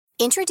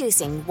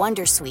Introducing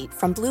Wondersuite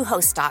from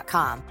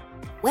Bluehost.com.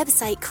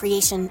 Website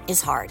creation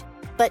is hard,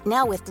 but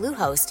now with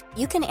Bluehost,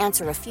 you can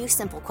answer a few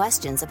simple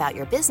questions about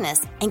your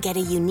business and get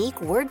a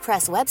unique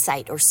WordPress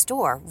website or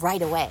store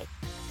right away.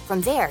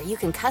 From there, you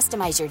can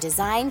customize your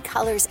design,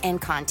 colors,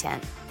 and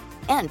content.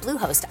 And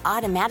Bluehost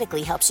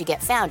automatically helps you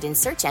get found in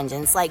search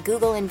engines like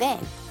Google and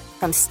Bing.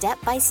 From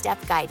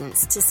step-by-step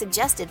guidance to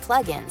suggested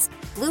plugins,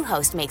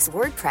 Bluehost makes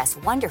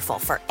WordPress wonderful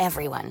for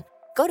everyone.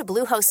 Go to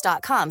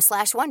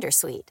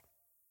bluehost.com/wondersuite.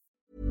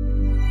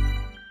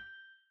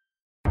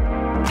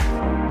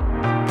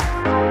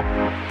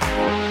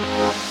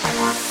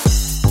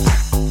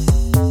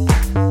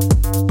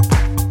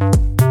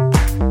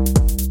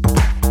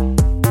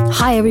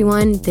 Hi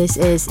everyone, this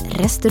is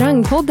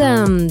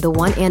Restaurangpodden, the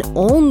one and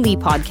only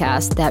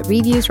podcast that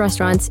reviews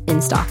restaurants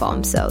in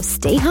Stockholm. So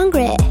stay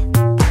hungry!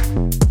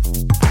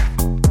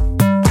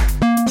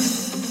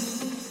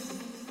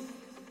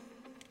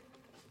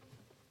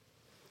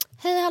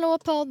 Hej hallå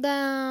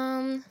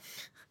podden!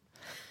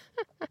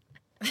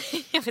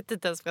 Jag vet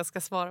inte ens vad jag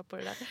ska svara på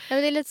det där. Ja,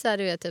 men det är lite så här,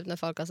 du vet, typ när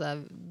folk har så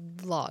här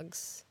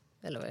vlogs,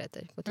 eller vad det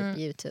heter, på typ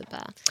YouTube.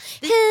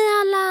 Hej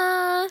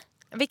alla!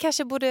 Vi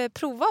kanske borde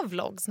prova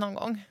vlogs någon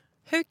gång.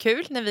 Hur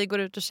kul när vi går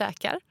ut och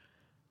käkar.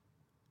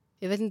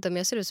 Jag vet inte om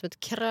jag ser ut som ett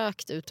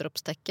krökt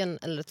utropstecken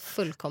eller ett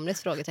fullkomligt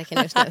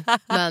frågetecken just nu.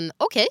 Men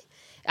okej.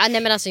 Ja,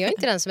 nej men alltså jag är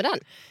inte den som är den.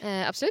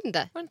 Absolut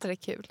inte. Var inte det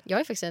kul? Jag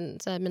är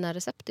faktiskt mina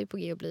recept är på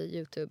G att bli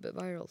YouTube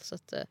viral. Så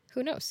att,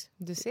 who knows?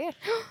 Du ser.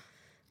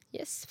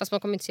 Yes. Fast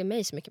man kommer inte se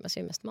mig så mycket. Man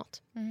ser mest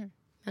mat.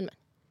 Men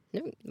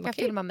nu, du kan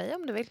filma mig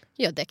om du vill.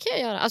 Ja, det kan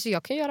jag göra. Alltså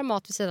jag kan göra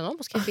mat vid sidan om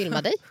och ska jag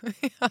filma dig.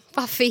 Ja.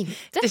 Varför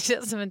inte? Det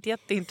känns som ett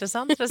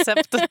jätteintressant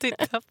recept att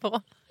titta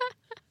på.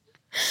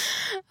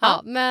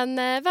 Ja, men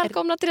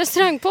välkomna till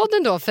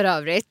Restaurangpodden då för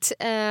övrigt.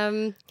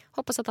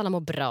 Hoppas att alla mår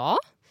bra.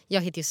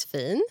 Jag heter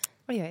Josefin.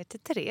 Och jag heter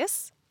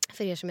Therese.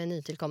 För er som är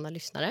nytillkomna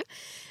lyssnare.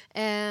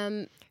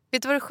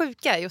 Vet du vad det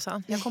sjuka är,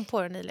 Jossan? Jag kom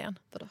på det nyligen.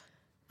 Vadå?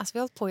 Alltså vi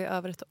har hållit på i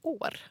över ett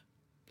år.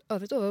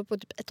 Över ett år? På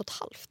typ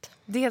 1,5.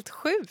 Det är helt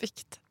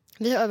sjukt.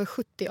 Vi har över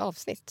 70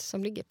 avsnitt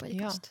som ligger på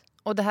Acast. Ja.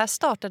 Och det här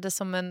startade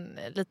som en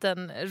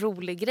liten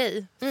rolig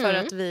grej. För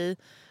att vi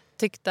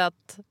tyckte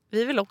att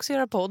vi vill också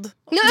göra podd.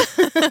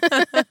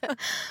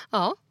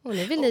 Ja, och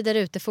nu vill ni där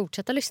ute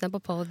fortsätta lyssna på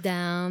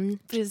podden.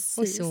 Precis.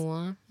 Och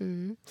så.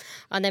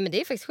 Ja, nej, men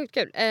det är faktiskt sjukt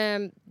kul.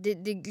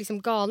 Det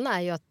liksom galna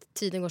är ju att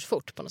tiden går så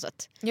fort på något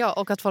sätt. Ja,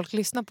 och att folk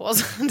lyssnar på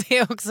oss. Det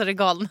är också det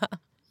galna.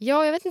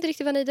 Ja, jag vet inte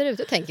riktigt vad ni där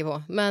ute tänker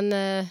på. Men...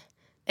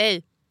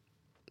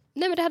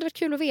 Nej, men det hade varit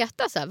kul att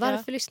veta. Så här,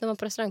 varför lyssnar man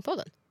på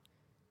Restaurangpodden?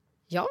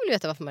 Jag vill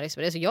veta varför man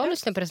lyssnar på det. Så jag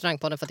lyssnar på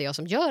Restaurangpodden för att det är jag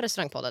som gör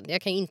Restaurangpodden.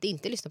 Jag kan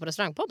inte lyssna på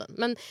Restaurangpodden.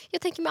 Men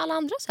jag tänker med alla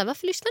andra, så här,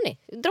 varför lyssnar ni?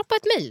 Droppa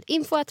ett mejl.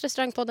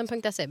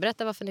 info@restaurangpodden.se.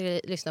 Berätta varför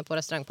ni lyssnar på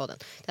Restaurangpodden.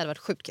 Det hade varit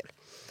sjukt kul.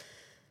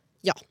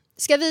 Ja.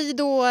 Ska vi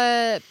då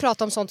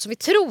prata om sånt som vi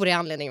tror är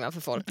anledningen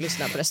varför folk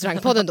lyssnar på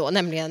Restaurangpodden då?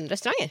 Nämligen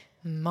restauranger.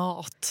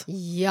 Mat.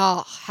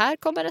 Ja, här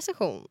kommer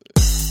recension.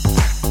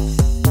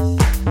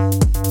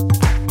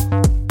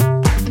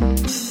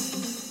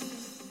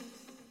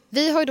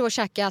 Vi har ju då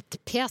käkat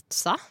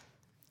pizza.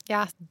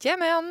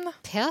 Jajamän.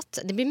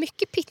 Det blir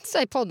mycket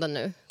pizza i podden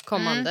nu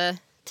kommande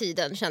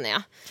tiden, känner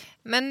jag.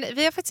 Men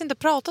vi har faktiskt inte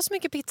pratat så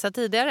mycket pizza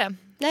tidigare.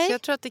 Nej. Så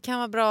jag tror att det kan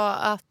vara bra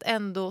att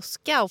ändå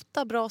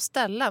scouta bra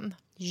ställen.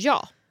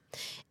 Ja.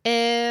 Det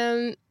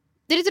är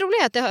lite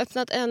roligt att det har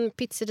öppnat en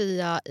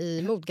pizzeria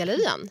i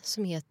Modgallerian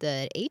som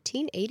heter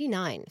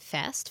 1889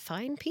 Fast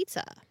Fine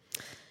Pizza.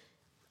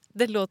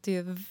 Det låter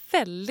ju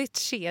väldigt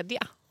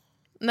kedja.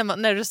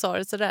 När du sa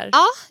det sådär.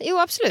 Ja, jo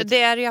absolut.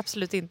 Det är det ju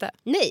absolut inte.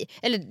 Nej,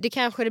 eller det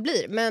kanske det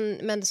blir.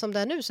 Men som det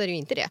är nu så är det ju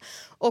inte det.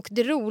 Och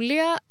det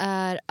roliga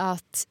är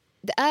att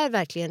det är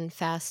verkligen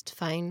fast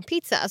fine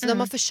pizza. Alltså de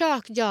har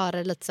försökt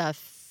göra lite så här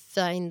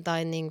fine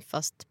dining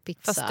fast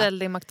pizza. Fast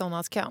ställ i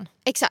McDonalds-kön.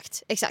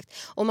 Exakt.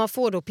 Och man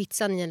får då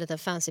pizzan i en liten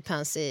fancy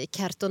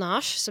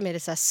kartonage som är det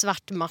så här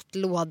svart matt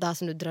låda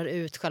som du drar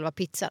ut själva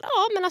pizzan.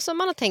 Ja, men alltså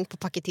man har tänkt på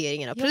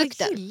paketeringen av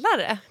produkten. Jag gillar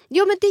det.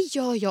 Ja, men det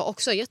gör jag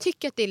också. Jag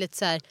tycker att det är lite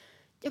så här,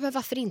 ja men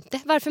varför inte?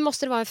 Varför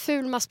måste det vara en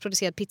ful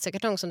massproducerad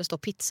pizzakartong som det står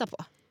pizza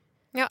på?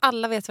 Ja,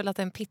 alla vet väl att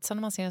det är en pizza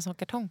när man ser en sån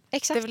kartong.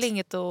 Exakt. Det är väl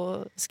inget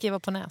att skriva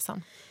på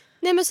näsan.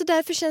 Nej, men så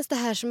därför känns det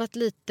här som att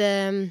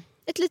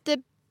ett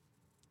lite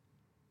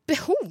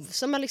behov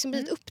som har liksom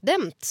blivit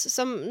uppdämt.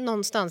 Som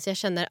någonstans jag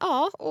känner,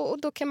 ja,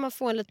 och då kan man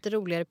få en lite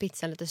roligare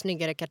pizza, en lite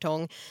snyggare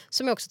kartong.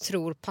 Som jag också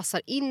tror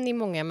passar in i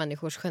många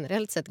människors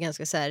generellt sett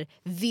ganska så här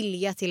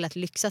vilja till att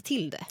lyxa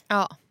till det.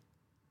 Ja.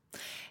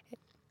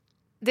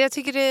 Det jag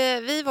tycker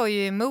vi var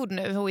ju i Mood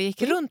nu och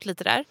gick runt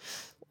lite där.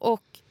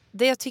 Och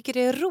det jag tycker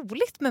är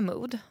roligt med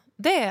Mood,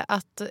 det är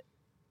att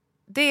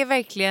det är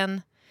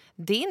verkligen,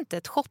 det är inte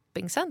ett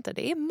shoppingcenter,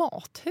 det är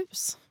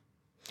mathus.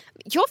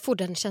 Jag får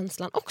den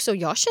känslan också.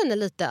 Jag känner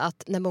lite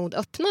att när Mood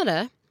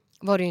öppnade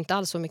var det ju inte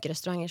alls så mycket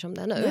restauranger som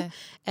det är nu.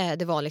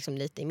 Det var liksom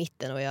lite i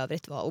mitten och i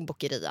övrigt var och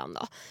bokerian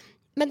då.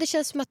 Men det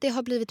känns som att det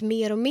har blivit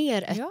mer och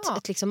mer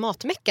ett liksom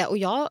matmäcka. Och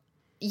jag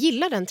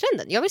gillar den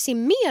trenden. Jag vill se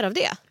mer av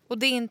det. Och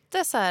det är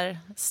inte så här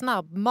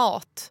snabb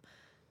mat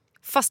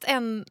Fast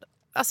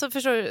alltså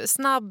förstår du,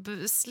 snabb,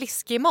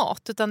 sliskig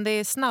mat. Utan det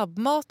är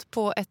snabbmat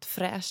på ett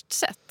fräscht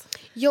sätt.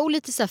 Jo,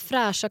 lite så här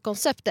fräscha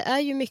koncept. Det är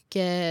ju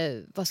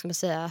mycket, vad ska man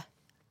säga,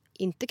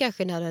 inte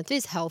kanske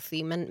nödvändigtvis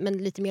healthy, men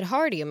lite mer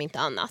hearty om inte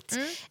annat.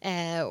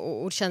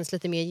 Och känns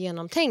lite mer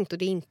genomtänkt. Och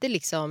det är inte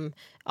liksom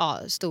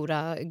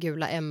stora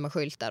gula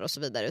M-skyltar och så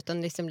vidare.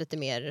 Utan liksom lite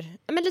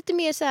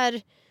mer så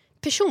här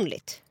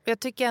personligt. Jag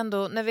tycker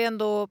ändå, när vi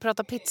ändå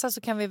pratar pizza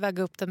så kan vi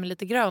väga upp det med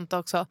lite grönt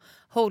också.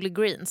 Holy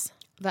Greens.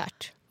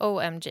 Värt.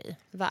 OMG.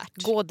 Värt.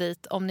 Gå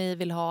dit om ni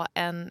vill ha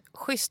en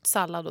schysst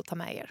sallad och ta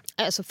med er.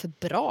 Alltså för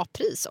bra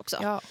pris också.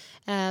 Ja.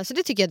 Så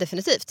det tycker jag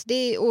definitivt.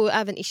 Och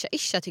även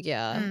Isha tycker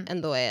jag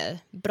ändå är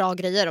bra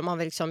grejer. Om man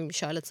vill liksom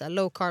köra lite så här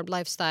low carb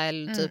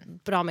lifestyle. Typ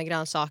bra med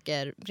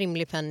grönsaker.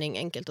 Rimlig penning.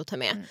 Enkelt att ta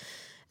med.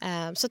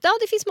 Så att,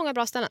 det finns många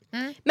bra ställen.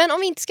 Men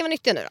om vi inte ska vara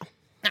nyttiga nu då?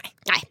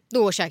 Nej,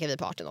 då käkar vi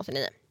på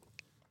 1889.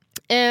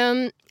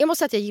 Jag måste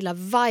säga att jag gillar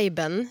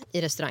viben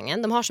i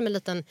restaurangen. De har som en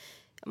liten,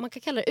 man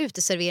kan kalla det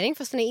uteservering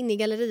fast den är inne i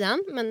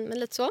gallerian, men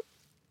lite så.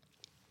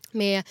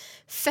 Med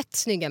fett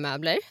snygga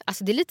möbler.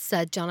 Alltså det är lite så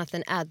här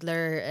Jonathan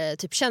Adler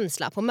typ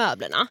känsla på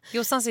möblerna.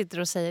 Jossan sitter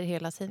och säger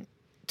hela tiden,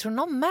 tror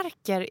någon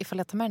märker ifall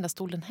jag tar med den där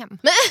stolen hem?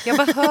 Jag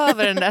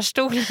behöver den där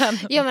stolen.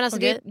 Ja, men alltså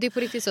Okay. det är på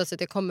riktigt så att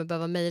jag kommer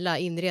behöva mejla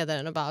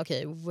inredaren och bara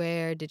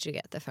where did you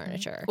get the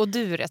furniture? Och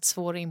du är rätt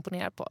svår att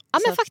imponera på. Ja,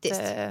 men så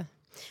faktiskt. Ja.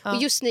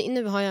 Och just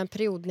nu har jag en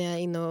period när jag är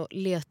inne och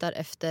letar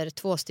efter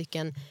 2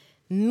 stycken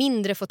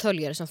mindre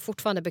fåtöljer som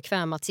fortfarande är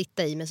bekväma att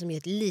sitta i men som ger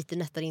ett lite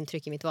nättare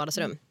intryck i mitt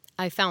vardagsrum.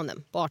 I found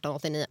them på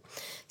 1889.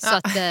 Så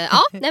att,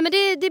 nej men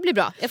det blir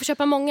bra. Jag får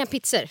köpa många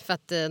pizzor för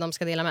att de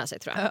ska dela med sig,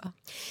 tror jag. Ja.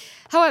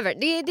 However,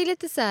 det är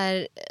lite så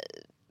här,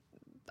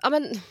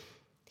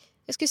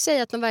 jag skulle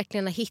säga att de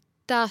verkligen har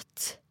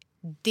hittat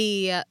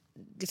det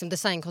liksom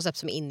designkoncept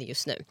som är inne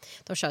just nu.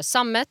 De kör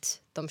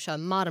sammet, de kör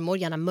marmor,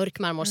 gärna mörk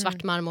marmor,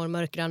 svart marmor,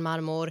 mörkgrön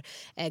marmor,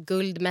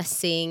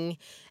 guldmässing,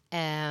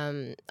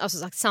 alltså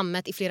sagt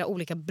sammet i flera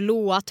olika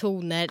blåa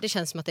toner. Det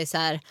känns som att det är så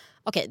här,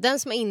 okej, den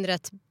som har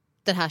inrett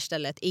det här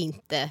stället är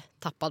inte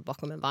tappad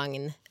bakom en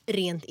vagn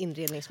rent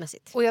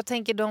inredningsmässigt. Och jag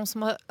tänker de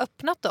som har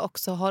öppnat det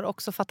också har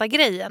också fattat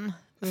grejen.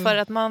 För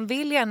att man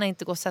vill gärna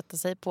inte gå och sätta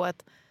sig på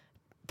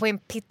en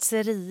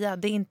pizzeria.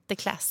 Det är inte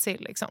classy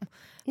liksom.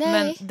 Nej.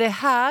 Men det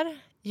här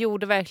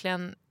gjorde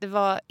verkligen, det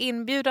var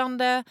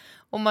inbjudande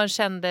och man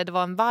kände, det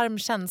var en varm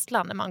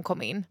känsla när man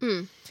kom in.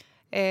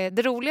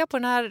 Det roliga på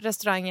den här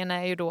restaurangen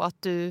är ju då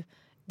att det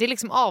är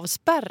liksom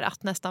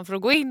avspärrat nästan för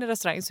att gå in i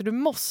restaurangen. Så du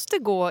måste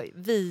gå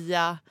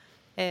via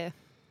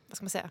vad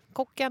ska man säga,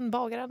 kocken,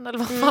 bagaren eller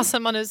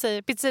vad man nu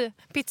säger,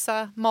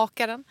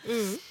 pizzamakaren.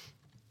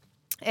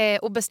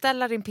 Och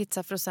beställa din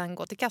pizza för att sen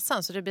gå till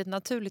kassan så det blir ett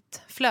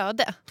naturligt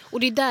flöde. Och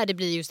det är där det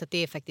blir just att det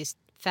är faktiskt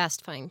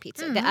fast fine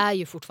pizza. Det är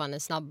ju fortfarande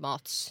en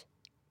snabbmats...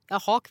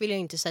 hak vill jag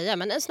inte säga,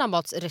 men en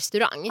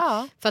snabbmatsrestaurang.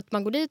 Ja. För att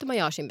man går dit och man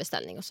gör sin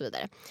beställning och så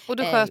vidare. Och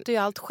du sköter ju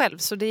allt själv,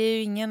 så det är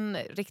ju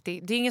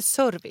ingen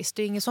service.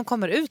 Det är ingen som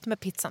kommer ut med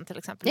pizzan till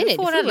exempel. Nej,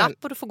 du får en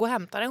lapp och du får gå och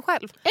hämta den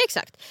själv.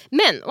 Exakt.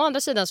 Men å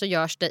andra sidan så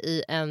görs det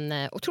i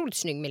en otroligt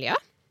snygg miljö,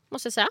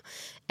 måste jag säga.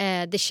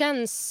 Det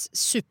känns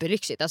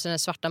superlyxigt. Alltså de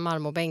svarta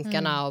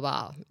marmorbänkarna och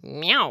bara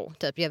mjau,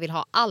 typ. Jag vill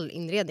ha all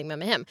inredning med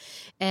mig hem.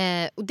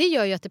 Och det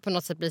gör ju att det på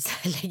något sätt blir så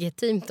här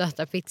legitimt att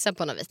äta pizza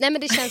på något vis. Nej,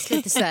 men det känns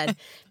lite så här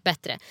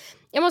bättre.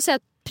 Jag måste säga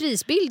att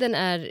prisbilden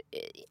är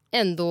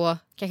ändå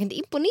kanske inte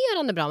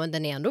imponerande bra, men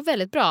den är ändå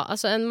väldigt bra.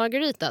 Alltså en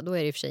margarita, då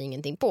är det i och för sig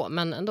ingenting på,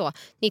 men ändå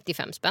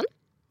 95 spänn.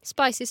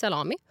 Spicy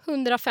salami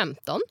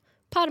 115.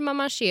 Parma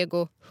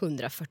manchego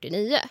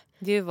 149.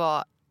 Det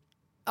var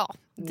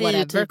det är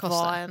ju typ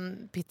vad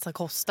en pizza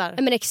kostar.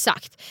 Men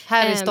exakt.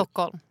 Här i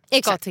Stockholm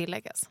ska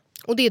tilläggas.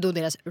 Och det är då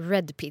deras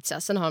red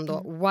pizza. Sen har de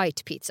då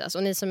white pizzas.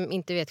 Och ni som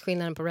inte vet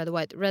skillnaden på red och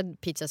white.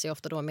 Red pizzas är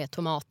ofta då med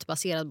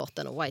tomatbaserad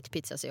botten. Och white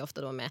pizzas är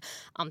ofta då med,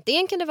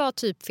 antingen kan det vara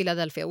typ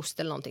Philadelphia-ost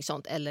eller någonting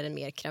sånt. Eller en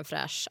mer crème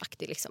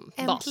fraîche-aktig liksom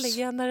bas.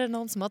 Äntligen är det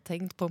någon som har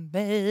tänkt på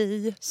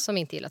mig. Som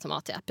inte gillar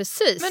tomat, ja.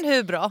 Precis. Men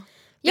hur bra?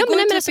 Ja, det går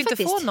men typ inte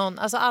faktiskt få någon.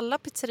 Alltså alla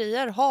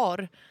pizzerior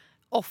har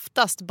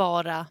oftast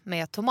bara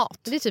med tomat.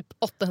 Det är typ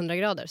 800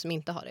 grader som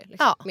inte har det.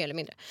 Liksom, mer eller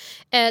mindre.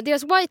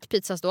 Deras white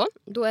pizzas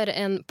då är det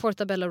en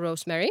portabello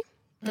rosemary.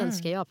 Den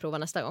ska jag prova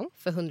nästa gång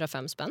för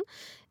 105 spänn.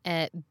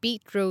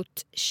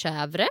 Beetroot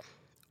chèvre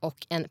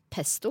och en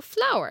pesto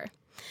flour.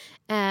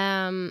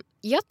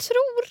 Jag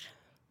tror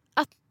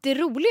att det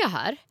roliga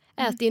här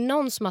är att det är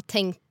någon som har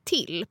tänkt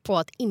till på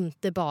att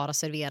inte bara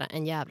servera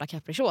en jävla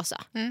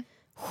capricciosa.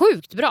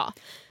 Sjukt bra!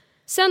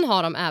 Sen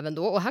har de även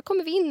då, och här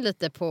kommer vi in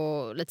lite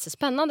på lite så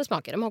spännande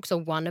smaker. De har också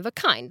one of a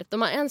kind.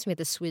 De har en som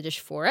heter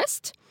Swedish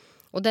Forest.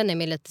 Och den är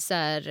med lite så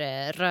här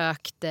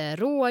rökt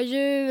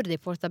rådjur, det är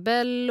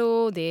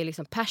portabello, det är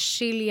liksom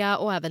persilja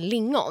och även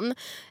lingon.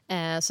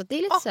 Så det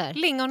är lite så här.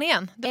 Lingon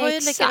igen. Det var ju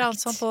likadant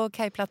som på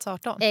Kajplats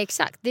 18.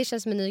 Exakt, det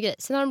känns som en ny grej.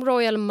 Sen har de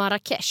Royal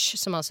Marrakesh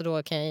som alltså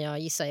då kan jag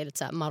gissa är lite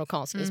så här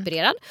marockansk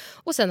inspirerad.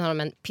 Och sen har de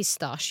en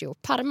pistachio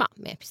parma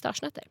med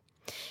pistagenötter.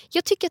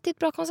 Jag tycker att det är ett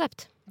bra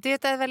koncept.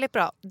 Det är väldigt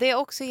bra. Det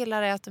jag också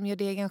gillar är att de gör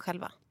degen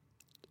själva.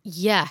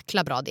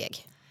 Jäkla bra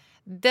deg.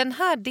 Den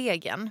här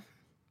degen,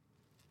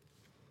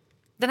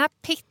 den här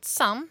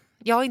pizzan,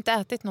 jag har inte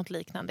ätit något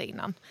liknande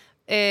innan.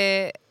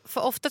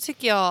 För ofta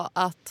tycker jag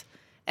att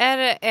är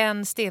det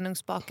en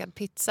stenugnsbakad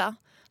pizza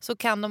så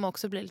kan de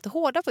också bli lite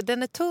hårda.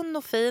 Den är tunn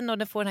och fin och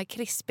den får den här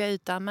krispiga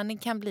ytan, men den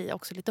kan bli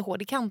också lite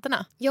hård i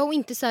kanterna. Ja, och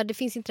inte så här, det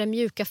finns inte det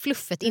mjuka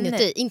fluffet inuti.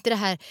 Nej. Inte det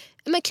här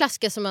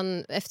klassiska som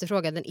man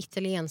efterfrågar, den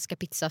italienska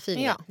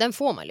pizzafilingen. Ja. Den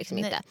får man liksom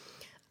inte.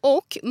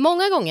 Och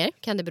många gånger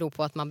kan det bero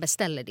på att man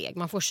beställer deg.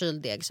 Man får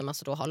kyld deg som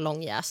alltså då har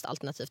långjäst,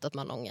 alternativt att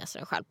man långjäser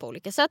den själv på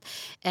olika sätt.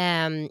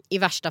 I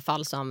värsta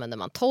fall så använder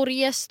man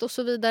torrjäst och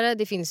så vidare.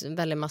 Det finns en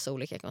väldigt massa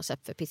olika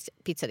koncept för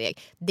pizzadeg.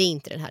 Det är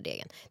inte den här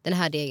degen. Den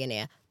här degen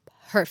är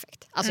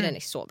perfect. Alltså den är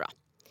så bra.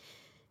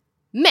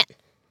 Men!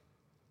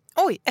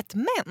 Oj, ett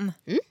men!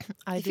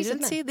 I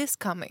didn't see this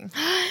coming.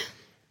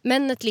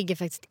 Männet ligger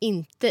faktiskt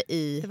inte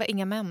i... Det var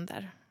inga män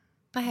där.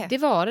 Nähe. Det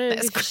var det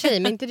i och för sig,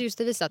 men inte just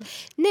det visat.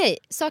 Nej,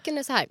 saken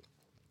är så här.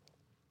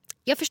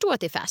 Jag förstår att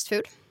det är fast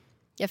food.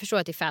 Jag förstår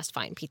att det är fast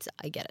fine pizza.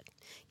 I get it.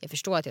 Jag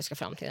förstår att jag ska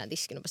fram till den här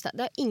disken och beställa.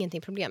 Det har jag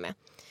ingenting problem med.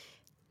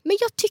 Men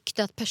jag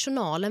tyckte att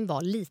personalen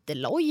var lite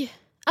loj.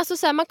 Alltså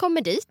så här, man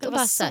kommer dit och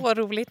bara så här. Det var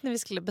så roligt när vi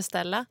skulle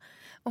beställa.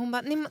 Och hon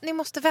bara, ni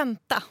måste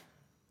vänta.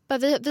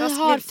 Vi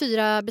har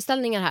 4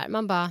 beställningar här.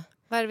 Man bara...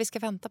 Vad är det vi ska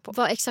vänta på?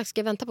 Vad exakt ska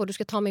jag vänta på? Du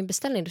ska ta min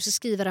beställning. Du ska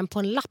skriva den på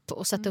en lapp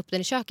och sätta upp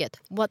den i köket.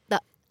 What the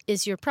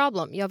is your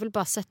problem? Jag vill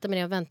bara sätta mig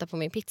ner och vänta på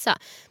min pizza.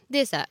 Det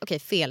är så här, okej,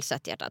 fel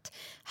sätt hjärtat.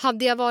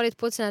 Hade jag varit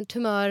på ett sånt här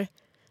humör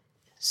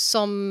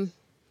som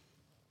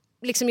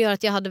liksom gör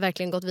att jag hade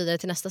verkligen gått vidare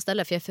till nästa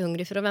ställe för jag är för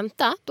hungrig för att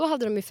vänta, då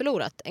hade de ju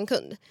förlorat en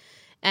kund.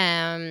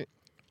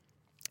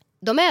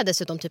 De är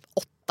dessutom typ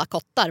 8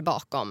 kottar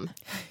bakom.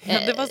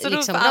 Det var så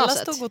roligt för alla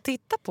stod och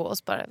tittade på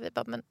oss bara.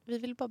 Men vi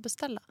vill bara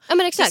beställa. Ja,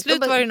 men exakt. Till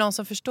slut var det någon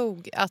som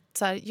förstod att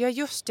så här, ja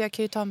just det, jag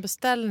kan ju ta en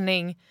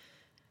beställning.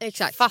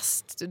 Exakt.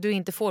 Fast du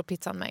inte får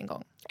pizzan med en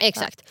gång.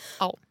 Exakt.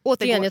 Ja,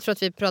 återigen, jag tror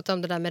att vi pratar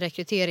om det där med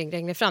rekrytering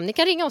längre fram. Ni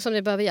kan ringa oss om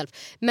ni behöver hjälp.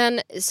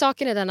 Men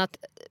saken är den att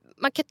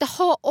man kan inte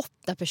ha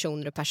 8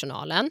 personer i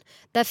personalen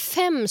där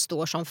 5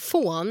 står som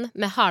fån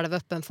med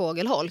halvöppen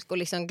fågelholk och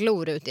liksom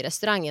glor ut i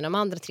restaurangen. De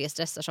andra 3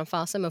 stressar som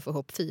fasen med att få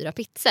ihop 4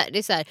 pizzor. Det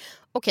är så här,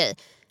 okej,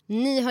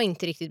 ni har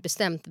inte riktigt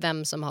bestämt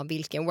vem som har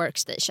vilken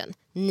workstation.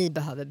 Ni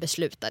behöver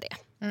besluta det.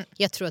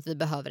 Jag tror att vi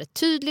behöver ett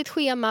tydligt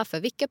schema för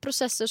vilka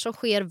processer som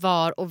sker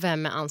var och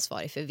vem är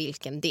ansvarig för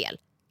vilken del.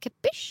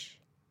 Kapisch?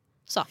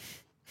 Så.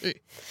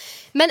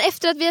 Men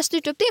efter att vi har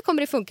styrt upp det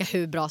kommer det funka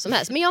hur bra som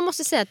helst. Men jag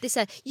måste säga att det är så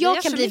här,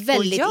 jag kan bli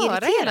väldigt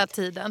irriterad hela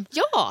tiden.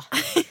 Ja.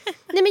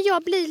 Nej, men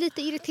jag blir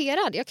lite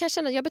irriterad. Jag kan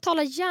känna att jag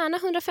betalar gärna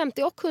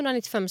 150 och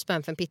 195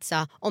 spänn för en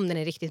pizza om den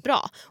är riktigt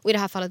bra. Och i det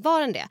här fallet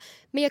var den det.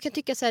 Men jag kan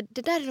tycka så här,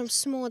 det där är de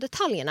små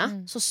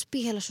detaljerna som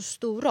spelar så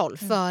stor roll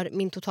för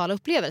min totala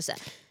upplevelse.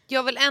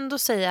 Jag vill ändå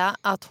säga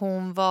att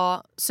hon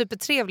var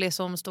supertrevlig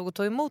som stod och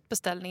tog emot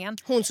beställningen.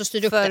 Hon som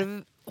styrde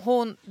upp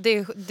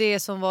det. Det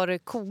som var det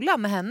coola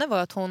med henne var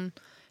att hon...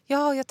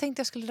 Ja, jag tänkte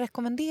jag skulle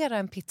rekommendera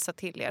en pizza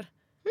till er.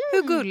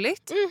 Hur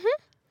gulligt.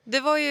 Det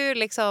var ju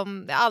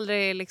liksom...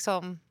 aldrig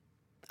liksom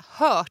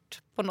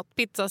hört på något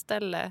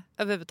pizzaställe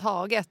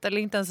överhuvudtaget.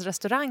 Eller inte ens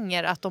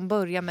restauranger att de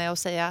börjar med att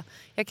säga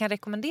jag kan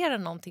rekommendera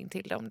någonting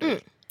till dig om du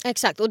vill.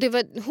 Exakt. Och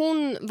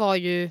hon var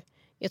ju...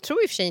 Jag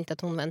tror i och för sig inte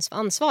att hon ens var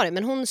ansvarig,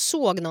 men hon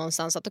såg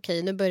någonstans att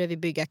okej, nu börjar vi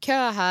bygga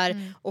kö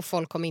här och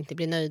folk kommer inte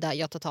bli nöjda,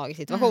 jag tar tag i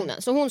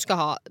situationen. Så hon ska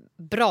ha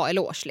bra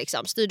eloge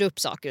liksom, styrde upp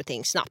saker och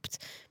ting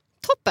snabbt.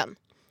 Toppen!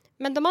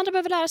 Men de andra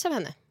behöver lära sig av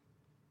henne.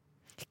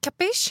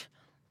 Kapisch?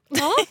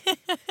 Ja.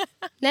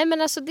 Nej,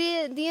 men alltså det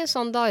är en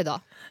sån dag idag.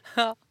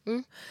 Ja,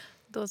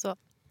 då så.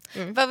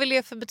 Vad vill du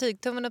ge för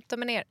betyg? Tummen upp,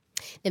 tummen ner?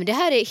 Nej, men det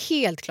här är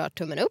helt klart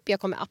tummen upp. Jag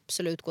kommer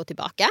absolut gå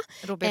tillbaka.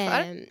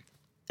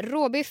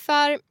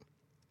 Råbiffar.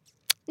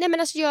 Nej, men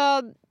alltså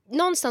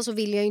någonstans så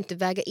vill jag ju inte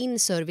väga in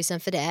servicen,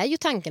 för det är ju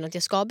tanken att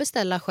jag ska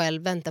beställa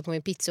själv, vänta på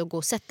min pizza och gå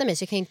och sätta mig.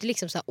 Så jag kan ju inte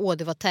liksom säga,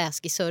 det var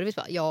taskig service.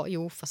 Ja,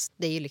 jo, fast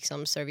det är ju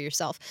liksom serve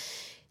yourself.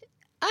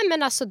 Nej,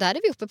 men alltså där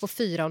är vi uppe på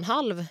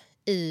 4,5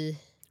 i...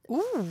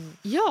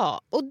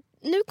 Ja, och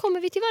nu kommer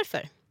vi till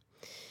varför.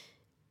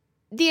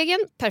 Degen,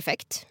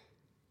 perfekt.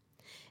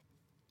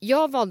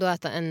 Jag valde att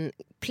äta en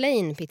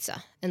plain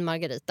pizza, en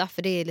margarita,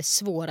 för det är det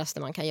svåraste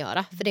man kan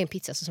göra. För det är en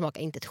pizza som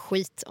smakar inte ett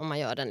skit om man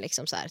gör den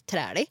liksom så här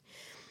trälig.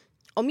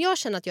 Om jag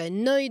känner att jag är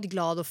nöjd,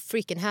 glad och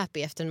freaking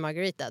happy efter en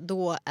margarita,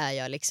 då är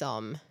jag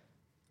liksom...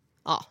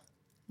 Ja,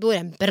 då är det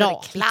en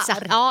bra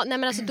pizza. Ja, nej,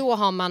 men alltså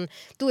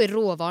då är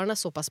råvarorna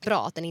så pass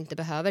bra att den inte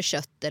behöver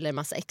kött eller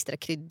massa extra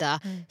krydda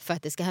för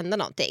att det ska hända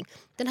någonting.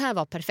 Den här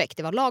var perfekt.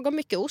 Det var lagom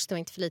mycket ost, det var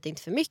inte för lite,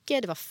 inte för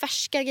mycket. Det var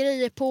färska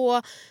grejer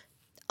på.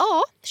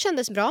 Ja,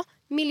 kändes bra.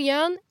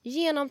 Miljön,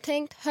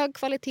 genomtänkt, hög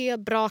kvalitet,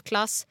 bra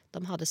klass.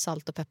 De hade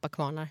salt- och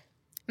pepparkvarnar.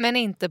 Men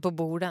inte på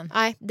borden.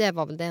 Nej, det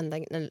var väl det enda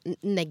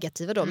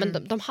negativa då.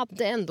 Men de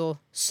hade ändå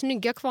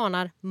snygga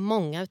kvarnar,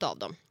 många utav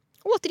dem.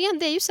 Återigen,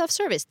 det är ju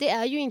self-service. Det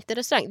är ju inte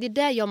restaurang. Det är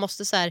där jag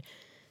måste så här,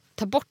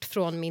 ta bort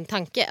från min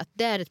tanke. Att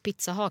det är ett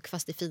pizzahak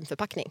fast i fin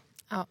förpackning.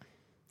 Ja.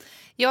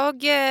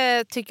 Jag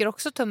tycker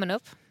också tummen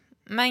upp.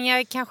 Men jag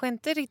är kanske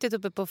inte riktigt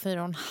uppe på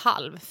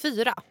 4,5.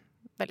 4.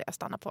 väljer jag att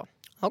stanna på.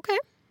 Okej.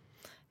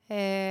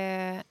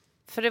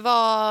 För det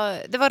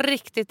var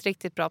riktigt,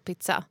 riktigt bra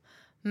pizza.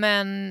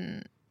 Men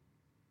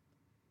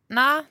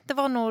nej, det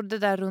var nog det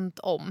där runt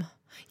om.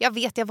 Jag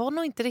var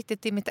nog inte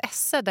riktigt i mitt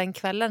esse den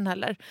kvällen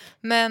heller.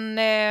 Men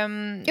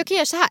jag kan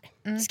göra så här.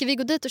 Ska vi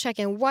gå dit och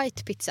käka en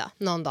white pizza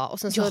någon dag och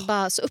sen så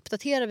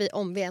uppdaterar vi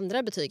om vi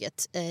ändrar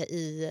betyget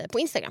på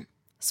Instagram.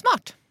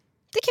 Smart.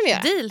 Det kan vi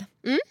göra. Deal.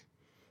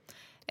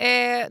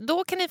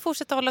 Då kan ni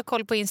fortsätta hålla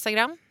koll på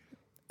Instagram.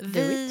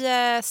 Vi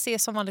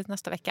ses som vanligt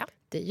nästa vecka.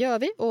 Det gör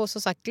vi. Och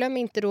som sagt, glöm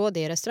inte då,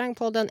 det är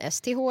restaurangpodden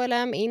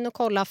STHLM. In och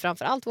kolla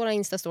framförallt våra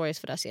Insta-stories,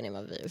 för där ser ni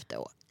vad vi är ute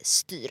och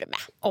styr med.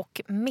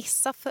 Och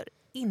missa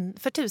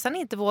för tusan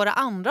inte våra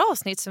andra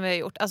avsnitt som vi har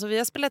gjort. Alltså vi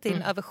har spelat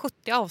in över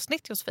 70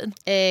 avsnitt, Josefin.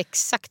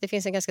 Exakt, det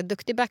finns en ganska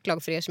duktig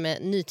backlog för er som är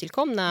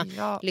nytillkomna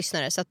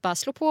lyssnare. Så att bara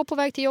slå på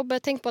väg till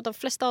jobbet. Tänk på att de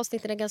flesta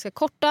avsnitten är ganska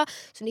korta,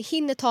 så ni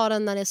hinner ta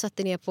den när ni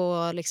sätter ner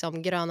på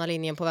liksom gröna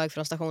linjen på väg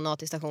från station A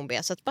till station B.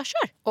 Så att bara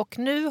kör! Och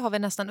nu har vi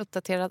nästan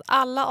uppdaterat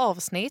alla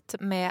avsnitt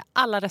med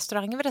alla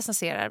restauranger vi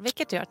recenserar,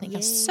 vilket gör att ni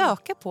kan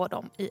söka på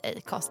dem i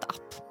Acast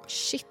app.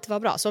 Shit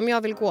vad bra. Så om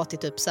jag vill gå till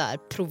typ så här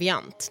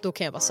proviant, då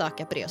kan jag bara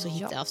söka på det och så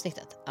hittar jag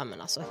avsnittet. Ja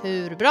men alltså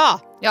hur bra?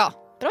 Ja.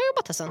 Bra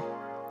jobbat Tessan.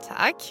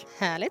 Tack.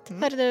 Härligt.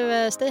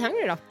 Hörru du, stay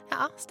hungry då.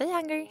 Ja, stay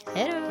hungry.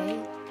 Hej då. Hej.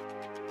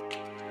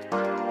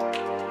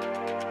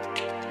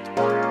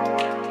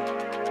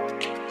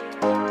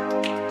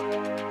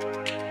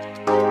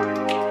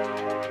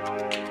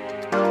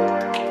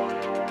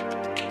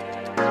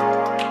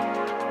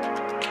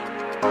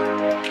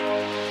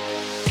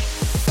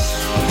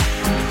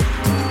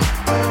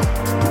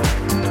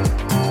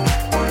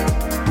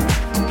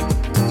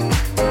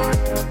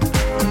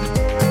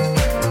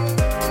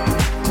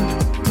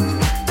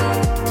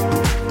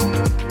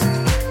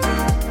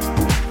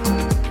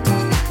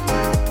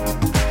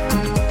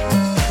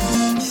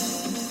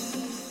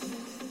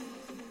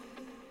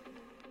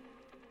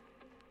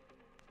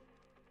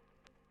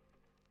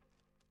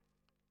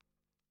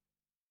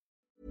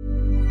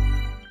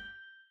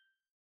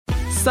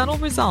 Subtle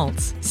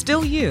results,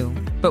 still you,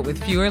 but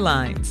with fewer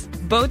lines.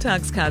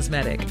 Botox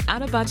Cosmetic,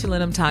 out of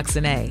botulinum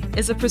toxin A,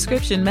 is a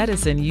prescription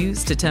medicine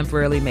used to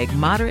temporarily make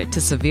moderate to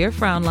severe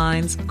frown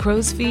lines,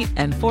 crow's feet,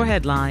 and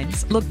forehead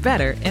lines look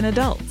better in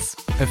adults.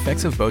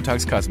 Effects of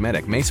Botox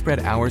Cosmetic may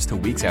spread hours to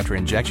weeks after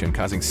injection,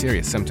 causing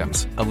serious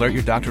symptoms. Alert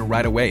your doctor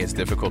right away as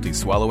difficulty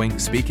swallowing,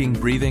 speaking,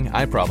 breathing,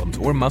 eye problems,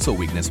 or muscle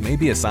weakness may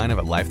be a sign of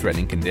a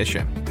life-threatening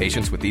condition.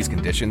 Patients with these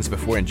conditions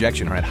before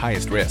injection are at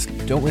highest risk.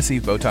 Don't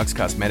receive Botox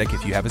Cosmetic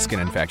if you have a skin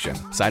infection.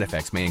 Side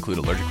effects may include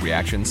allergic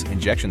reactions,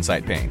 injection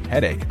site pain,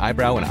 headache,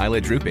 eyebrow and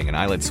eyelid drooping, and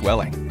eyelid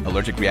swelling.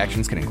 Allergic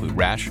reactions can include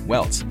rash,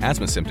 welts,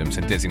 asthma symptoms,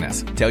 and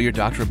dizziness. Tell your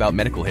doctor about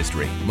medical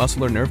history,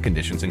 muscle or nerve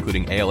conditions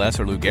including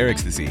ALS or Lou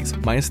Gehrig's disease,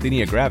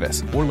 myasthenia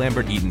gravis, or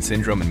Lambert-Eaton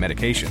syndrome, and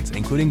medications,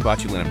 including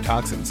botulinum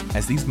toxins,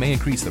 as these may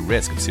increase the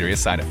risk of serious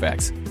side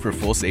effects. For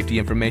full safety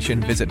information,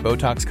 visit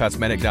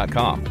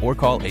BotoxCosmetic.com or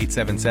call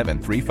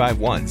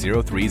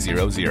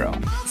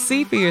 877-351-0300.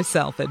 See for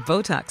yourself at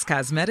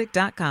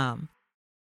BotoxCosmetic.com.